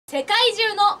世界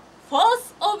中のフォー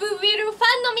ス・オブ・ウィルファ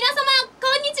ンの皆様、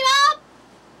こんにちは。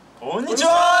こんにち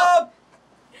は。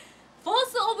フォー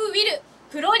ス・オブ・ウィル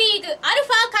プロリーグアルフ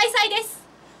ァ開催です。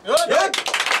フォース・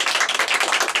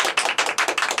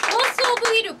オ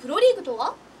ブ・ウィルプロリーグと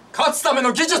は、勝つため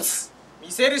の技術、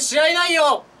見せる試合内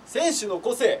容、選手の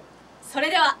個性。それ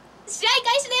では試合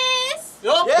開始です。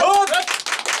よっ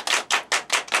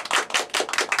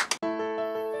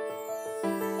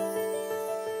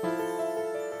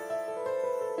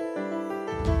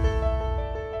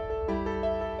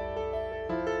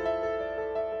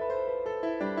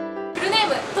フルネー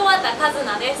ム十和田和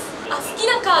奈です。好き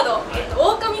なカード、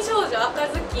狼少女赤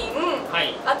ずきん、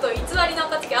あと偽りの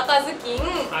暁赤ずきん、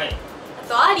あ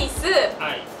とアリス、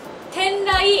天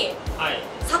雷、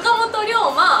坂本龍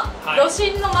馬、炉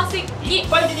心の魔石。いっ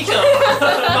ぱい出てきたの。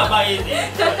まあいい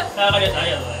です。わかりました。ありがとうござ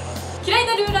います。嫌い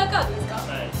なルーラーカードですか？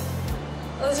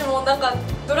私もなんか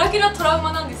ドラキュラトラウ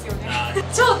マなんですよね。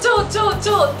超楽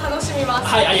しみます。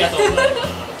はい、ありがとうございま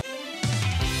す。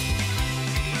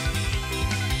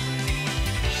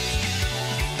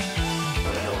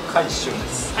海俊で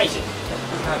す。はい、好き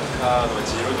なカード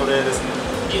ジルドレですね。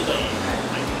ジルドレ。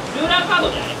ルーラーカ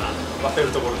ードであればフェ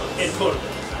ルトゴールドです。フェルトゴールド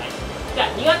です。はい。じゃ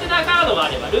あ苦手なカードがあ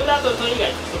ればルーラーとそれ以外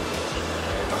の一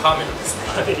つハーメルですね。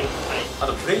はい。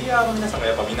あとプレイヤーの皆さんが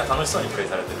やっぱみんな楽しそうにプレ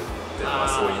イされてるっていうのが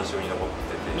すごい印象に残っ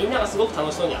てて。みんながすごく楽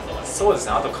しそうに遊ばれてる。そうで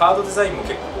すね。あとカードデザインも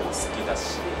結構好きだ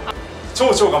し。超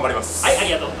頑張ります。はい、あ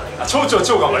りがとうございます。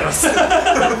超頑張ります。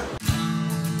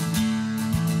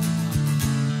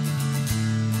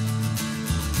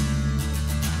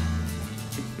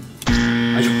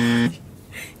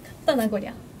だなこり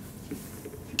ゃ。す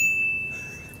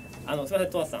みません、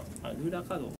トワさん、ルーラー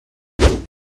カードを。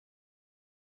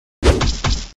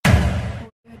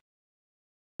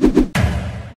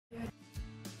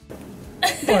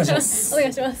お願いします。お願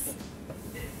いします。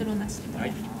泥なしでござ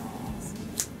います。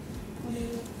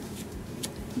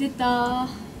出たー。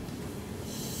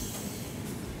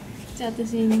じゃあ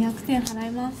私200点払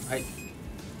います。はい。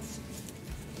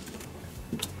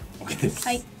OK です。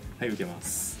はい。はい、受けま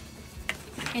す。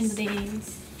エンドで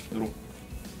す。ドロー。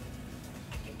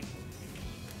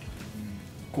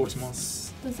コールしま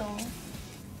す。どうぞ。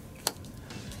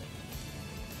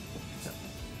じゃあ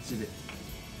1で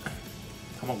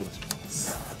卵出しま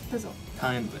す。どうぞ。タ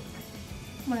ーンエンドで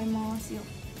もらいますよ。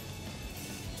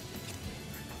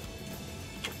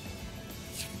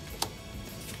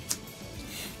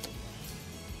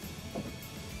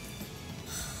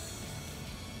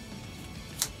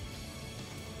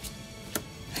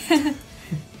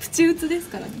プチ打つです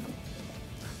からね。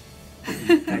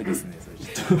ないですね、それ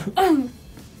ちょっと。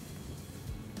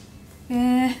手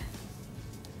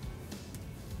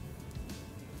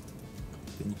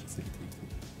に気づいてい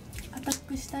く。アタッ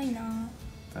クしたいな。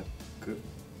アタック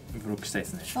ブロックしたいで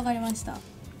すね。わかりました。いい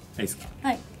ですか？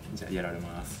はい。じゃあやられ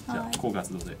ます。じゃはいあ効果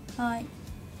発動で。はい。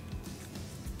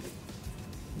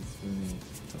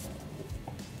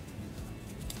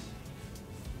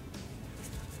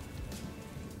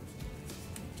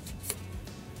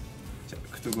じゃあ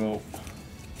クトゥガを。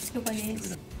了解で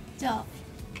す。じゃあ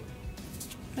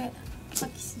これ破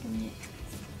棄するんで。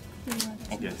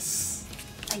OK です。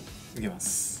はい。受けま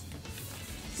す。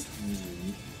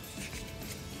22。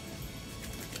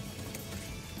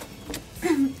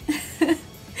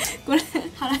これ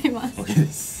払います。 OK で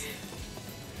す。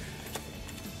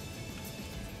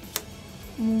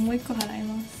もう一個払い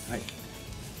ます。はい。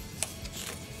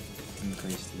分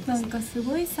解していきます。なんかす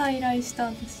ごい再来した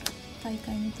私大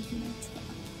会の時のやつが。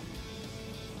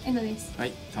エンドです。は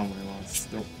い、ターンもらいます。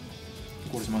ドロー。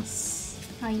コールします。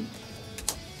はい。じ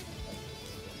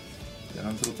ゃあ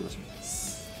ランスロット出しま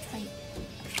す。はい。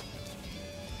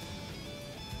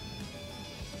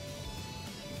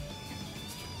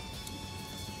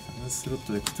ランスロッ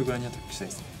トでクトゥガーにアタックしたい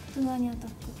ですね。外側にアタッ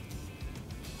ク。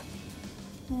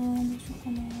どうしよう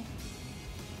かな。ブ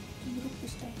ロック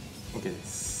したいです。 OK で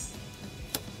す。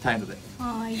ターンエンドで。は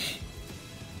ーい。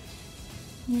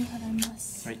2払いま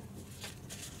す。はい。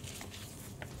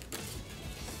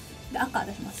で赤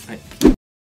出します。はい。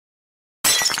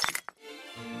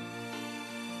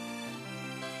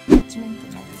一面と。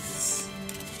OK です。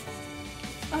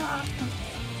ああ。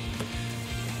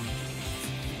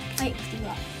はい、口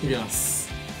が。入れます。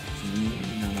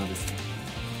27ですね。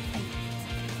はい。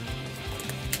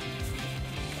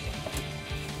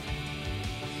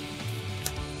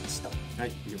ちょっと。はい、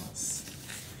入れます。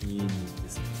22で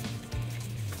すね。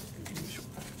よいしょ。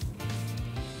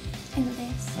エンドで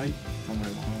す。はい、頑張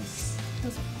ります。ど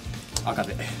うぞ。赤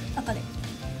で。赤で。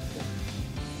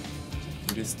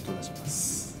レスト出しま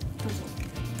す。どうぞ。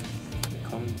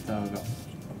カウンターが。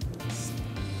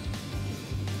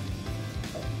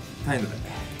タイムで。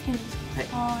変です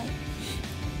か。はい。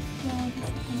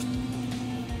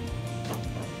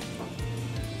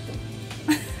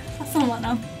挟ま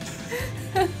らん。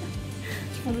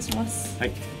戻します。はい。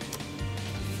ア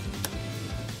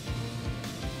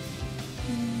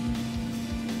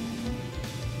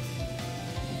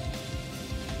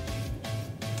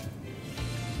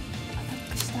タ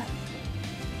ックした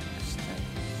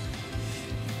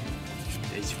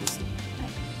い。1コスト。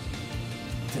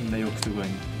天雷をくと具合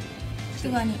に。くと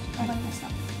具合に分かりました。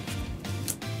ど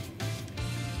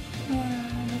うしよ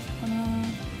うかな。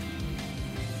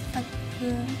アタック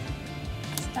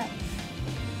したい。じ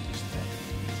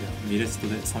ゃあミレスト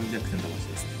で300点飛ばし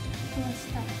ですね。飛ばし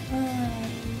たい。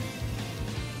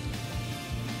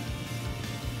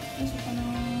どうしようかな。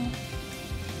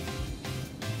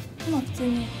今普通に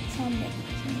300です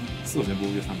ね。そうですね、防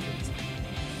御300ですね。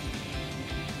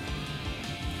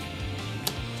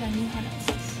じゃあ2払いです。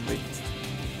はい。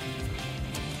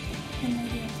な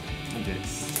んでで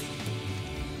す。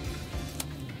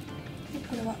で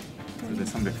これはそれで300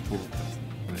通ったん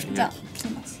ですね。じゃあ切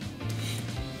ります。ど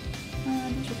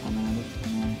うしようかな。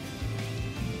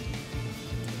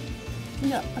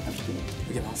じゃあアタックで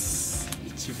受けます。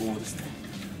1号ですね。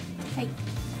はい。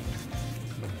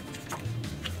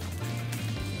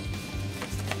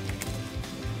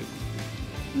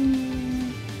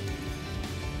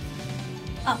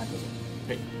あ、待っ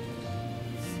て。はい。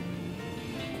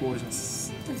コールしま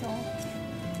す。どうぞ。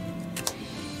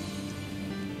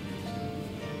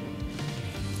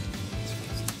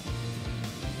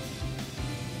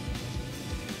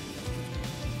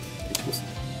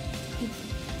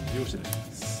両者で。は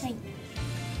い。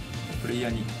プレイヤ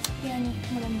ーに。プレイヤーに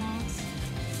戻ります。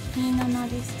27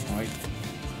です。はい。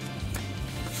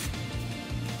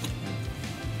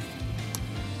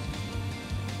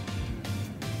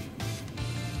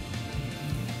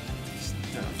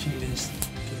じゃあ金電しま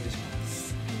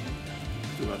す。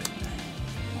うわで。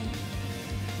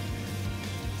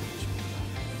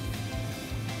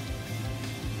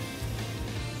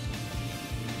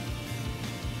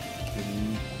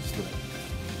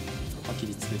切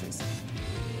りつけたいですね。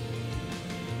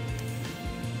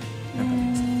の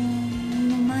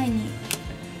前に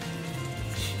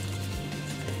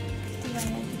人がや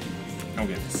る。OK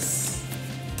です。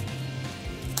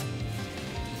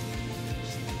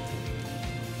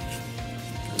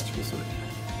1個それ。よ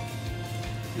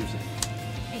し。は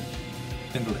い。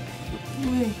エンドで。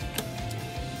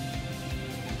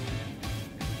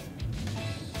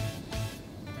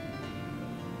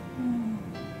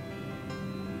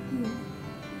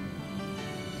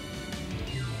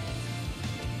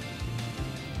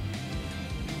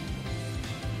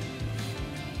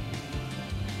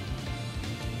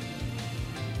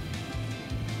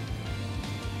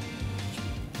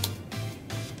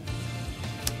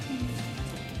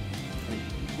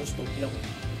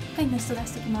はい、の人出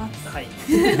してきます。はい。はい。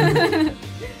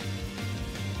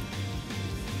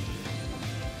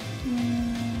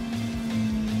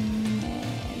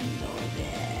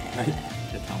じ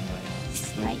ゃあターンもらいま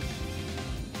す。はい。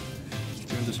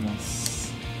自分としま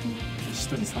す。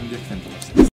人に300点飛ば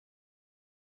してます。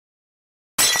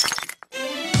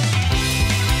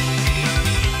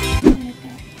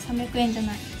300円じゃ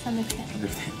ない。300点。300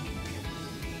点。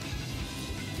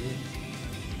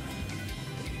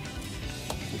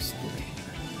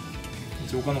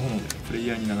浄化の炎でプレイ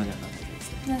ヤーに7に当たってで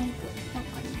すね。なるほど、わ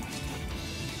かりました。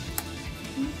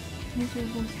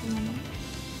25して7。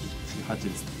18で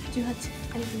すね。18、ありが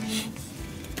とうございま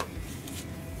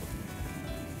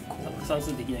す。算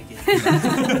数できないけど。い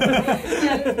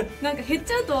や、なんか減っ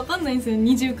ちゃうとわかんないんですよ。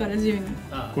20から10に。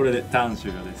これでターン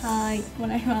終了です。はい、も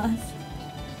らいます。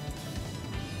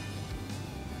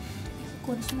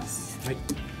こうします。はい。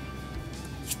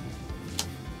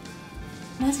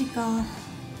マジか。は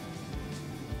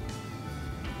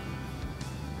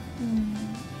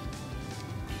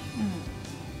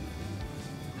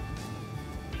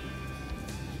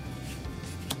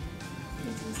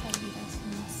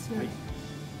い。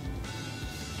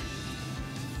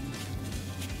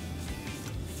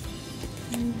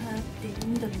2払って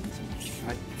緑にします。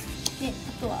はい。で、あ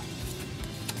とは普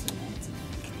通のやつ。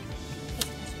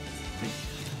はい。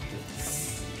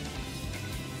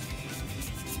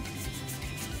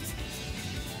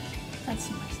返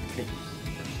しました。はい。了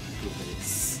解で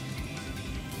す。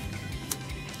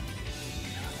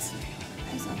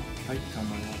はい、頑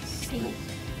張ります。はい。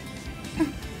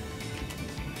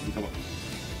リカバー。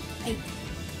はい。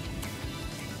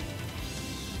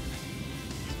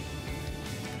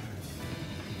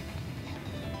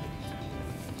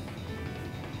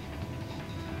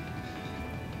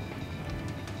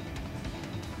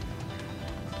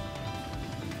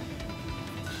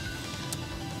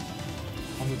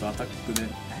ムとアタックでは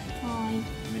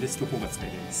いメレスト4が使え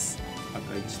ます。赤1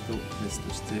とメレス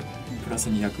トしてプラス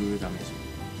200ダメー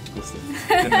ジコスト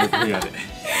天雷プレイヤーで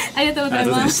ありがとうござい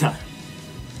ます。いや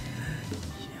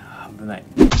ー危ない。